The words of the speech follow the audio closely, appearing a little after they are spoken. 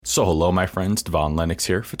So hello my friends, Devon Lennox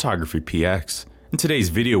here, Photography PX. In today's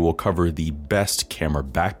video we'll cover the best camera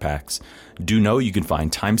backpacks. Do know you can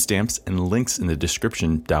find timestamps and links in the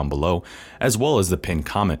description down below, as well as the pinned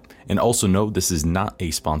comment. And also know this is not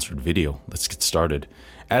a sponsored video. Let's get started.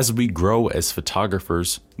 As we grow as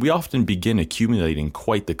photographers, we often begin accumulating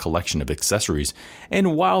quite the collection of accessories,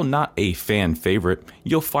 and while not a fan favorite,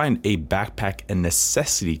 you'll find a backpack a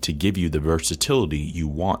necessity to give you the versatility you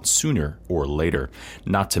want sooner or later.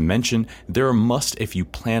 Not to mention, they're a must if you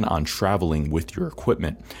plan on traveling with your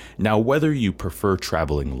equipment. Now, whether you prefer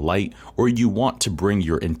traveling light or you want to bring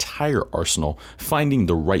your entire arsenal, finding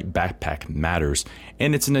the right backpack matters,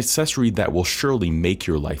 and it's an accessory that will surely make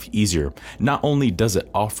your life easier. Not only does it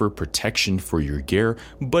offer protection for your gear,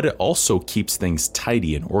 but it also keeps things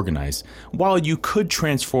tidy and organized. While you could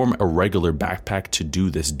transform a regular backpack to do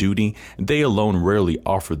this duty, they alone rarely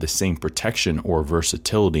offer the same protection or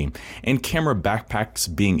versatility, and camera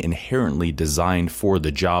backpacks, being inherently designed for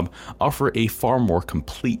the job, offer a far more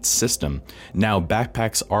complete system. Now,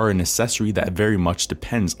 backpacks are an accessory that very much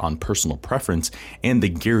depends on personal preference and the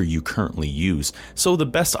gear you currently use, so the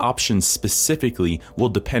best options specifically will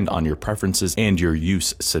depend on your preferences and your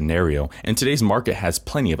use scenario. And today's market has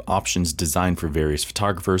plenty of options designed for various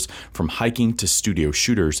photographers, from hiking to studio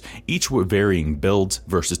shooters, each with varying builds,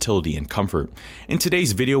 versatility, and comfort. In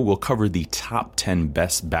today's video, we'll cover the top 10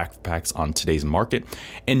 best backpacks on today's market,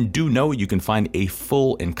 and do know you can find a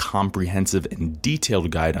full and comprehensive and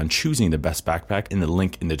detailed guide on choosing the best backpack in the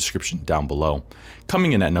link in the description down below.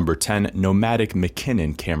 Coming in at number 10, Nomatic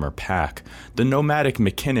McKinnon Camera Pack. The Nomatic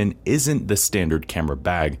McKinnon isn't the standard camera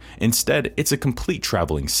bag. Instead, it's a complete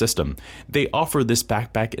traveling system. They offer this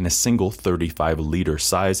backpack in a single 35-liter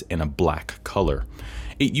size and a black color.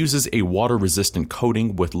 It uses a water-resistant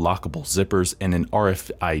coating with lockable zippers and an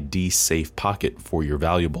RFID safe pocket for your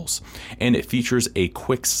valuables. And it features a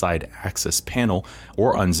quick side access panel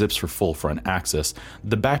or unzips for full front access.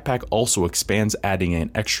 The backpack also expands, adding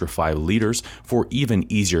an extra 5 liters for even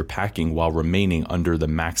easier packing while remaining under the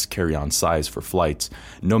max carry-on size for flights.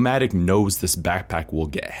 Nomatic knows this backpack will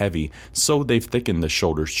get heavy, so they've thickened the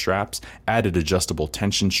shoulder straps, added adjustable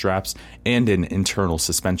tension straps, and an internal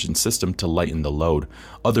suspension system to lighten the load.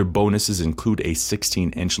 Other bonuses include a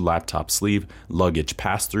 16-inch laptop sleeve, luggage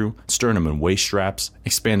pass-through, sternum and waist straps,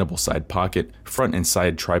 expandable side pocket, front and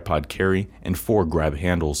side tripod carry, and 4 grab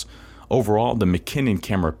handles. Overall, the McKinnon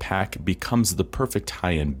Camera Pack becomes the perfect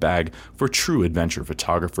high-end bag for true adventure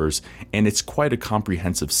photographers, and it's quite a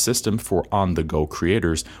comprehensive system for on-the-go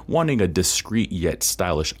creators wanting a discreet yet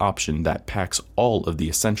stylish option that packs all of the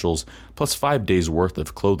essentials, plus 5 days worth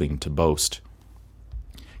of clothing to boast.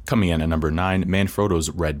 Coming in at number 9, Manfrotto's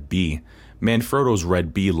Red B. Manfrotto's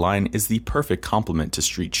Red B line is the perfect complement to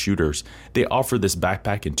street shooters. They offer this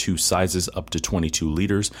backpack in 2 sizes up to 22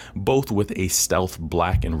 liters, both with a stealth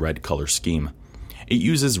black and red color scheme. It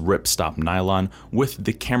uses ripstop nylon with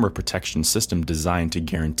the camera protection system designed to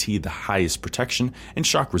guarantee the highest protection and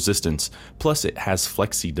shock resistance. Plus, it has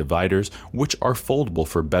flexi dividers, which are foldable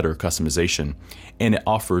for better customization. And it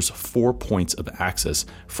offers 4 points of access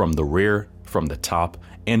from the rear, from the top,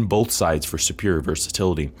 and both sides for superior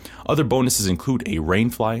versatility. Other bonuses include a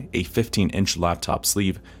rainfly, a 15-inch laptop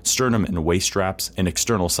sleeve, sternum and waist straps, an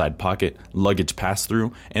external side pocket, luggage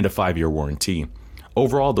pass-through, and a 5-year warranty.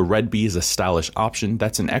 Overall, the Red B is a stylish option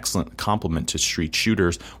that's an excellent complement to street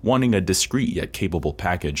shooters wanting a discreet yet capable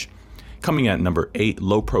package. Coming at number 8,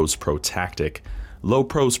 Lowpro's Pro Tactic.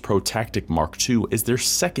 Lowpro's Pro Tactic Mark II is their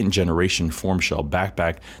 2nd generation form shell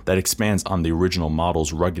backpack that expands on the original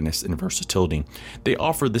model's ruggedness and versatility. They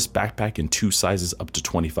offer this backpack in 2 sizes up to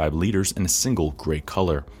 25 liters in a single gray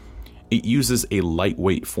color. It uses a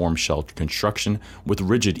lightweight form shell construction with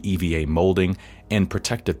rigid EVA molding and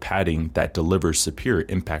protective padding that delivers superior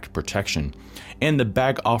impact protection. And the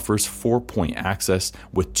bag offers 4-point access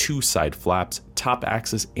with 2 side flaps, top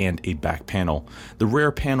axis, and a back panel. The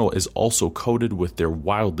rear panel is also coated with their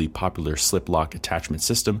wildly popular slip lock attachment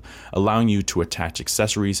system, allowing you to attach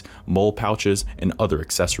accessories, mole pouches, and other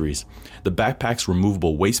accessories. The backpack's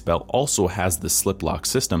removable waist belt also has the slip lock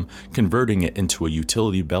system, converting it into a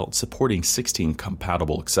utility belt supporting 16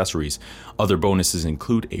 compatible accessories. Other bonuses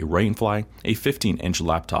include a rainfly, a 15-inch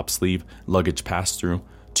laptop sleeve, luggage pass-through,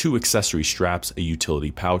 2 accessory straps, a utility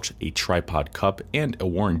pouch, a tripod cup, and a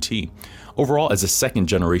warranty. Overall, as a 2nd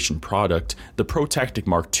generation product, the Pro Tactic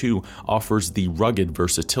Mark II offers the rugged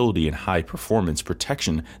versatility and high performance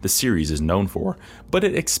protection the series is known for, but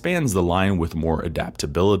it expands the line with more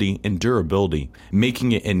adaptability and durability,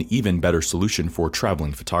 making it an even better solution for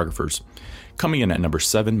traveling photographers. Coming in at number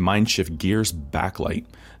 7, Mindshift Gear's Backlight.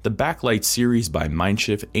 The Backlight series by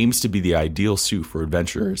Mindshift aims to be the ideal suit for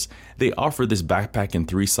adventurers. They offer this backpack in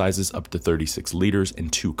 3 sizes up to 36 liters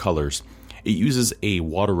in 2 colors. It uses a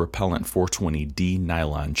water-repellent 420D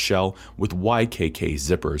nylon shell with YKK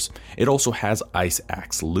zippers. It also has ice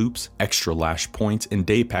axe loops, extra lash points, and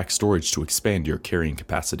day pack storage to expand your carrying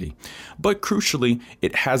capacity. But crucially,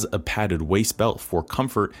 it has a padded waist belt for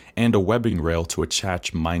comfort and a webbing rail to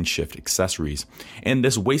attach Mindshift accessories. And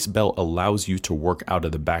this waist belt allows you to work out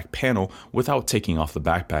of the back panel without taking off the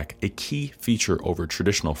backpack, a key feature over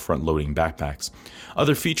traditional front-loading backpacks.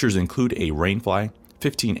 Other features include a rainfly,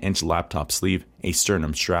 15-inch laptop sleeve, a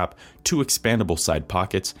sternum strap, 2 expandable side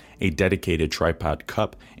pockets, a dedicated tripod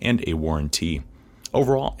cup, and a warranty.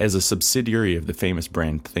 Overall, as a subsidiary of the famous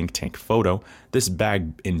brand Think Tank Photo, this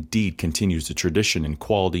bag indeed continues the tradition in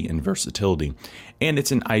quality and versatility, and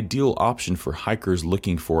it's an ideal option for hikers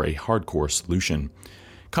looking for a hardcore solution.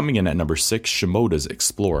 Coming in at number 6, Shimoda's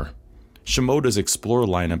Explorer. Shimoda's Explorer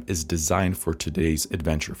lineup is designed for today's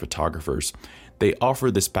adventure photographers. They offer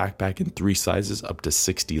this backpack in 3 sizes up to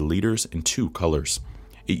 60 liters in 2 colors.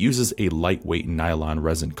 It uses a lightweight nylon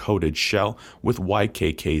resin coated shell with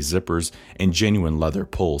YKK zippers and genuine leather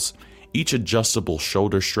pulls. Each adjustable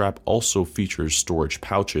shoulder strap also features storage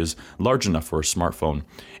pouches large enough for a smartphone,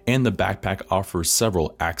 and the backpack offers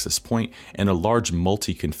several access point and a large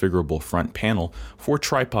multi-configurable front panel for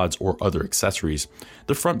tripods or other accessories.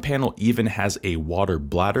 The front panel even has a water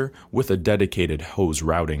bladder with a dedicated hose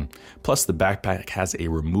routing. Plus, the backpack has a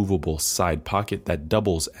removable side pocket that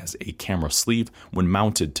doubles as a camera sleeve when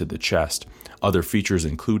mounted to the chest. Other features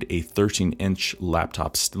include a 13-inch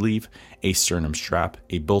laptop sleeve, a sternum strap,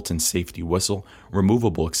 a built-in safety whistle,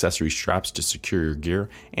 removable accessory straps to secure your gear,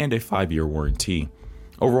 and a 5-year warranty.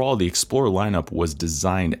 Overall, the Explorer lineup was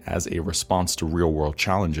designed as a response to real-world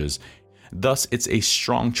challenges. Thus, it's a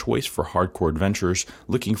strong choice for hardcore adventurers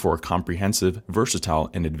looking for a comprehensive,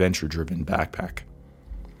 versatile, and adventure-driven backpack.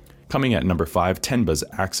 Coming at number 5, Tenba's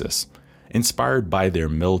Axis. Inspired by their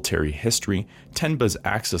military history, Tenba's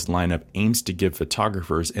Axis lineup aims to give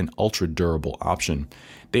photographers an ultra-durable option.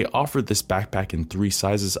 They offer this backpack in 3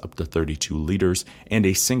 sizes up to 32 liters and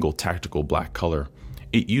a single tactical black color.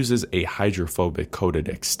 It uses a hydrophobic coated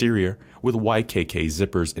exterior with YKK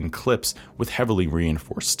zippers and clips with heavily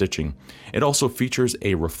reinforced stitching. It also features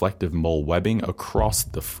a reflective mole webbing across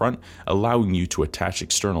the front, allowing you to attach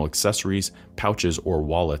external accessories, pouches, or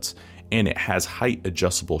wallets. And it has height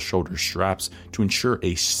adjustable shoulder straps to ensure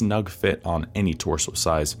a snug fit on any torso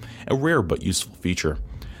size, a rare but useful feature.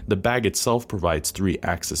 The bag itself provides 3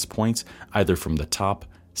 access points, either from the top,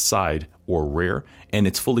 side, or rear, and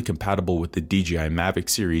it's fully compatible with the DJI Mavic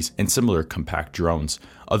series and similar compact drones.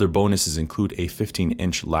 Other bonuses include a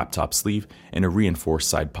 15-inch laptop sleeve and a reinforced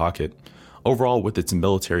side pocket. Overall, with its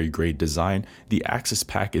military-grade design, the Axis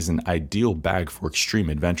Pack is an ideal bag for extreme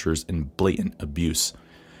adventures and blatant abuse.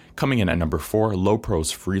 Coming in at number 4,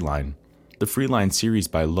 Lowpro's Freeline. The Freeline series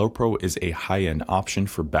by Lowpro is a high-end option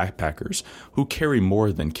for backpackers who carry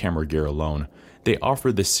more than camera gear alone. They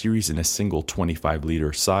offer this series in a single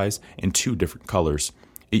 25-liter size in 2 different colors.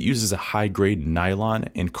 It uses a high-grade nylon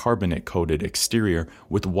and carbonate-coated exterior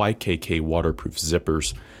with YKK waterproof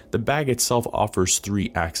zippers. The bag itself offers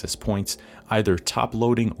 3 access points, either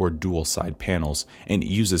top-loading or dual-side panels, and it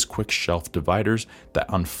uses quick shelf dividers that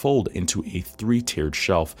unfold into a 3-tiered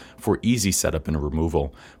shelf for easy setup and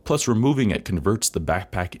removal. Plus, removing it converts the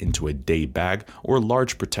backpack into a day bag or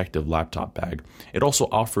large protective laptop bag. It also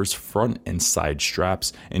offers front and side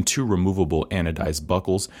straps and 2 removable anodized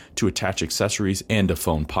buckles to attach accessories and a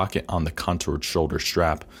phone pocket on the contoured shoulder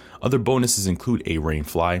strap. Other bonuses include a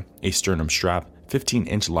rainfly, a sternum strap,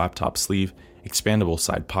 15-inch laptop sleeve, expandable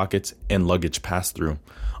side pockets, and luggage pass-through.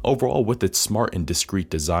 Overall, with its smart and discreet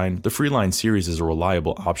design, the Freeline series is a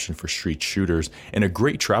reliable option for street shooters and a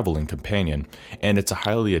great traveling companion, and it's a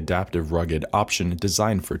highly adaptive, rugged option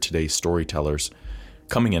designed for today's storytellers.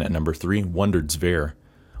 Coming in at number 3, Wondersveer.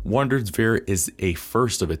 Wondersveer is a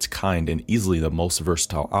first of its kind and easily the most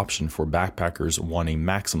versatile option for backpackers wanting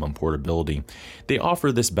maximum portability. They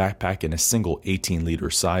offer this backpack in a single 18-liter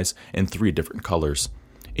size in 3 different colors.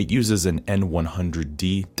 It uses an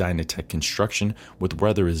N100D Dynatech construction with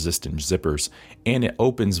weather-resistant zippers, and it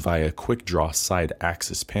opens via quick-draw side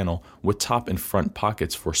access panel with top and front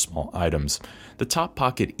pockets for small items. The top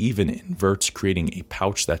pocket even inverts, creating a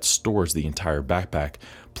pouch that stores the entire backpack.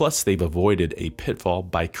 Plus, they've avoided a pitfall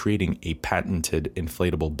by creating a patented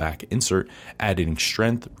inflatable back insert, adding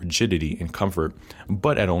strength, rigidity, and comfort.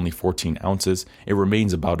 But at only 14 ounces, it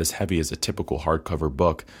remains about as heavy as a typical hardcover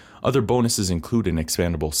book. Other bonuses include an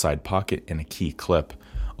expandable side pocket and a key clip.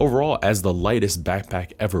 Overall, as the lightest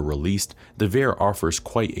backpack ever released, the Veer offers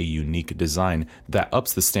quite a unique design that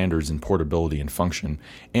ups the standards in portability and function,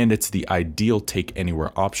 and it's the ideal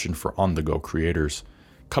take-anywhere option for on-the-go creators.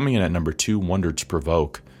 Coming in at number 2, Wonders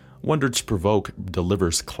Provoke. Wonders Provoke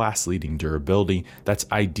delivers class-leading durability that's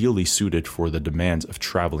ideally suited for the demands of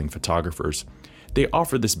traveling photographers. They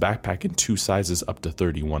offer this backpack in 2 sizes up to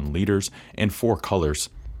 31 liters and 4 colors.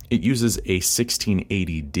 It uses a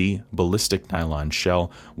 1680D ballistic nylon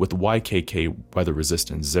shell with YKK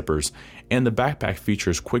weather-resistant zippers, and the backpack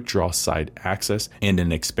features quick-draw side access and an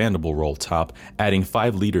expandable roll top, adding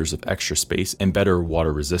 5 liters of extra space and better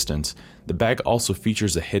water resistance. The bag also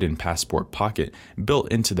features a hidden passport pocket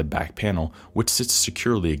built into the back panel, which sits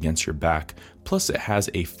securely against your back. Plus, it has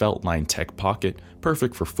a felt-lined tech pocket,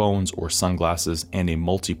 perfect for phones or sunglasses, and a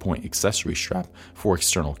multi-point accessory strap for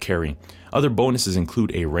external carry. Other bonuses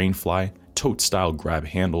include a rainfly, tote-style grab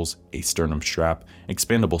handles, a sternum strap,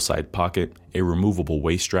 expandable side pocket, a removable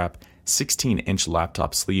waist strap, 16-inch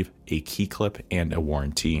laptop sleeve, a key clip, and a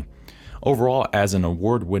warranty. Overall, as an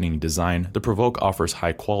award-winning design, the Provoke offers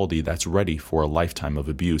high quality that's ready for a lifetime of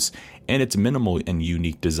abuse, and its minimal and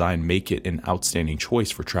unique design make it an outstanding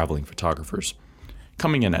choice for traveling photographers.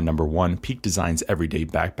 Coming in at number 1, Peak Design's Everyday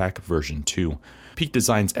Backpack version 2. Peak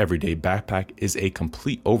Design's Everyday Backpack is a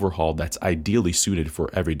complete overhaul that's ideally suited for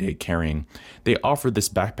everyday carrying. They offer this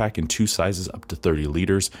backpack in 2 sizes up to 30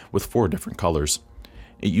 liters with 4 different colors.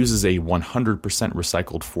 It uses a 100%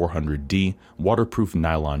 recycled 400D waterproof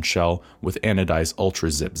nylon shell with anodized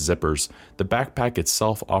ultra zip zippers. The backpack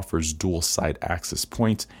itself offers dual side access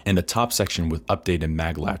points and a top section with updated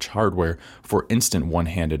mag latch hardware for instant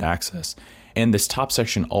one-handed access. And this top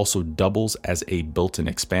section also doubles as a built-in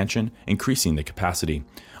expansion, increasing the capacity.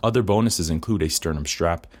 Other bonuses include a sternum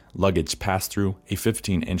strap, luggage pass-through, a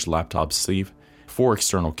 15-inch laptop sleeve, 4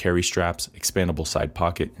 external carry straps, expandable side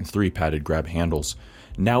pocket, and 3 padded grab handles.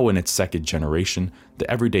 Now in its second generation,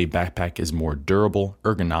 the Everyday Backpack is more durable,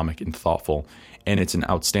 ergonomic, and thoughtful, and it's an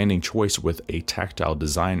outstanding choice with a tactile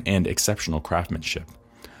design and exceptional craftsmanship.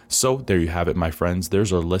 So there you have it, my friends.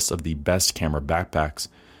 There's our list of the best camera backpacks.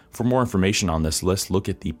 For more information on this list, look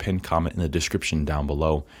at the pinned comment in the description down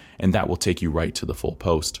below, and that will take you right to the full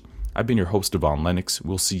post. I've been your host, Devon Lennox.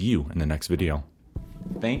 We'll see you in the next video.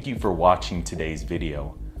 Thank you for watching today's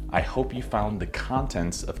video. I hope you found the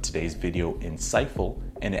contents of today's video insightful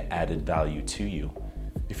and it added value to you.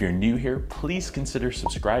 If you're new here, please consider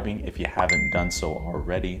subscribing if you haven't done so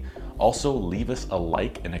already. Also, leave us a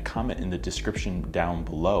like and a comment in the description down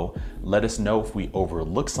below. Let us know if we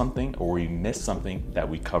overlooked something or we missed something that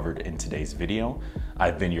we covered in today's video.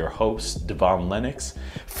 I've been your host, Devon Lennox.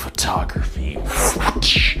 Photography.